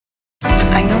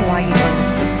why he joined the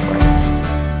police force.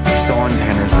 She's still on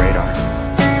Tanner's radar.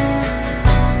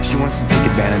 She wants to take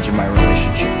advantage of my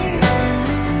relationship to you.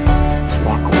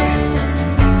 Walk away.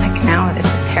 It's like now this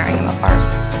is tearing him apart.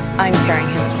 I'm tearing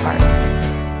him apart.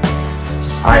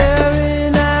 Hi.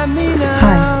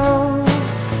 Hi.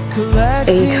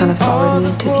 A kind of followed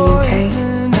me to the UK. You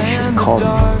should have called me. I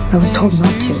was told not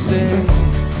to.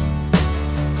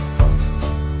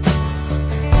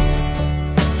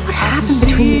 What happened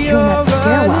between you two in that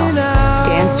stairwell?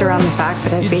 Danced around the fact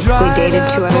that I basically dated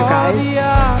 2 other guys.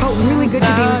 Felt really good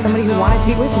to be with somebody who wanted to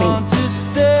be with me.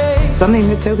 Something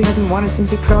that Toby hasn't wanted since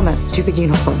he put on that stupid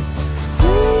uniform.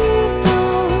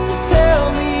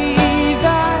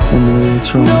 Emily,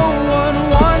 what's wrong?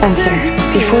 It's Spencer.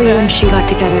 Before you and she got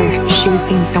together, she was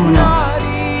seeing someone else.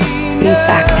 But he's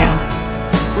back now.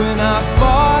 When I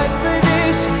fought for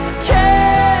this,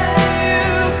 can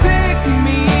you pick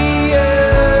me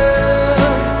up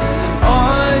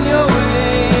on your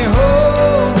way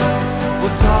home?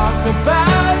 We'll talk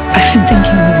about it. I've been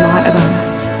thinking a lot about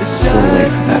us. It's a little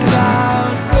late for that, isn't it?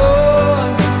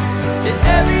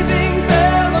 Everything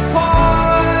fell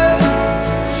apart.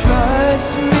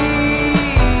 Trust me.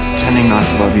 Pretending not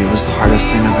to love you was the hardest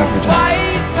thing I've ever done.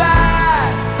 Fight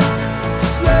back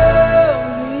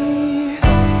slowly.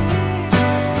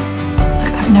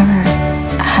 I've never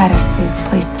had a safe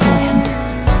place to land.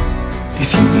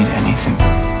 If you need anything,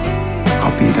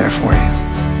 I'll be there for you.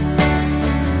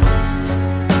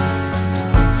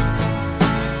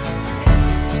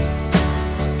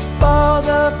 Fall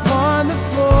upon the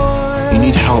floor. You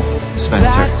need help, Spencer.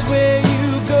 That's where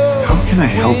you go. How can I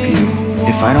help you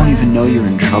if I don't even know you're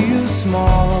in trouble?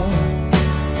 Small.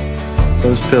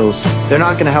 Those pills, they're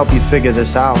not gonna help you figure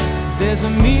this out. There's a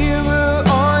mirror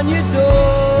on your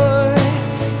door.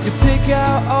 You pick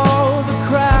out all the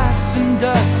cracks and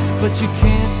dust, but you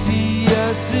can't see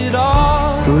us at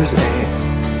all. Who is A? I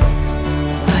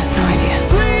have no idea.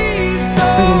 Please I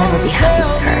will never be happy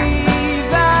with her.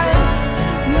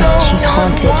 She's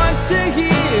haunted.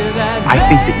 I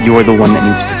think that you're the one that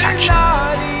needs protection.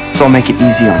 So I'll make it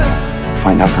easy on you.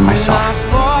 Find out for myself.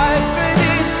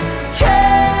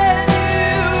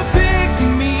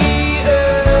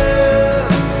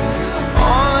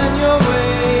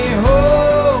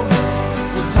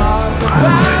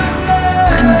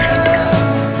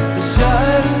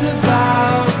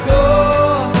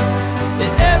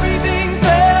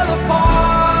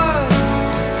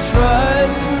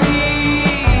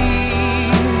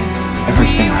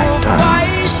 Everything I've done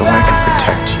so I can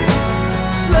protect you.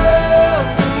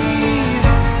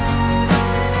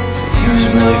 It was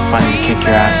really fun to kick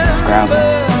your ass at Scrabble.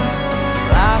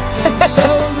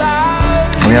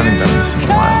 We haven't done this in a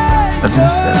while. I've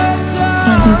missed it.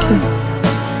 Yeah, me too.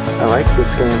 I like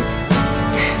this game.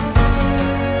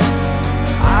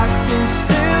 I can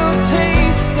still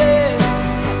taste it.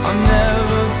 I'll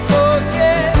never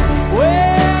forget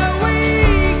where we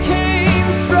came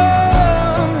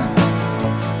from.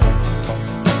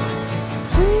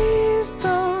 Please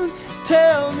don't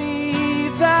tell me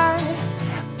that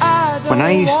I don't. When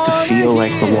I used to feel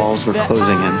like the walls were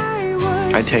closing in,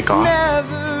 I'd take off.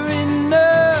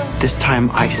 This time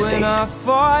I stayed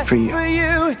for you.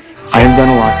 I have done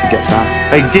a lot to get back.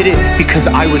 I did it because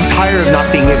I was tired of not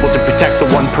being able to protect the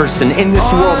one person in this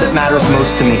world that matters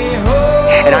most to me.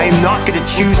 And I am not going to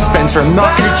choose Spencer. I'm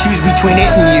not going to choose between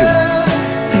it and you.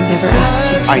 I never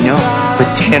asked you to. I know, but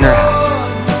Tanner has.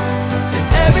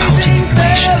 Withholding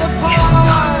information is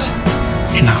not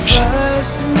an option.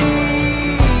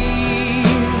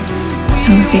 I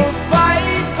love you.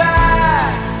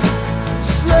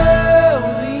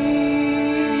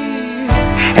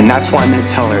 And that's why I'm going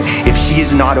to tell her, if she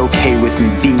is not okay with me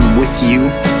being with you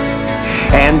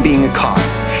and being a cop,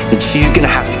 then she's going to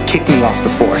have to kick me off the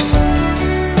force.